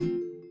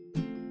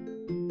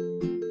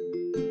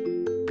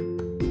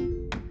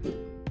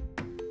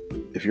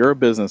If you're a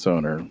business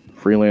owner,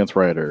 freelance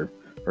writer,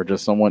 or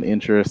just someone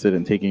interested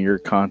in taking your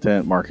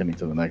content marketing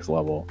to the next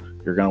level,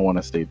 you're going to want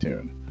to stay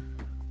tuned.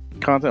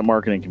 Content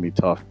marketing can be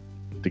tough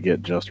to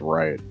get just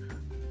right,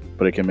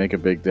 but it can make a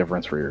big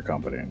difference for your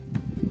company.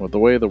 With the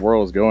way the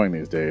world is going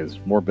these days,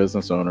 more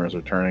business owners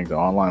are turning to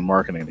online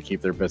marketing to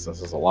keep their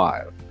businesses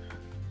alive.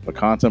 But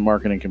content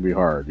marketing can be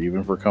hard,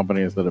 even for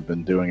companies that have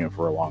been doing it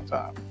for a long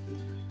time.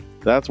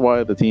 That's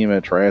why the team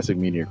at Triassic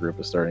Media Group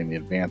is starting the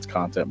Advanced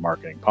Content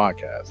Marketing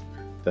Podcast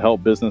to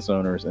help business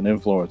owners and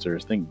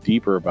influencers think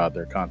deeper about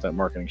their content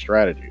marketing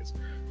strategies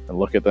and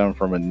look at them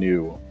from a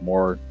new,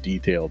 more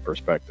detailed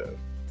perspective.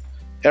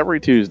 Every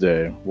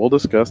Tuesday, we'll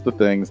discuss the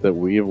things that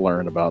we have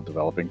learned about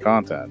developing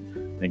content,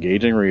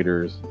 engaging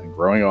readers, and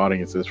growing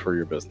audiences for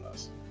your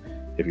business.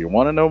 If you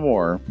want to know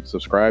more,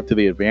 subscribe to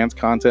the Advanced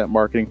Content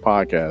Marketing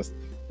Podcast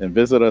and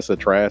visit us at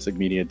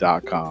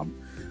TriassicMedia.com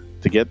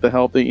to get the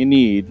help that you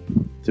need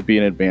to be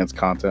an advanced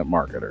content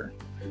marketer.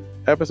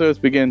 Episodes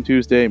begin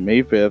Tuesday,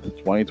 May 5th,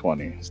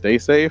 2020. Stay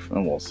safe,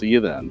 and we'll see you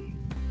then.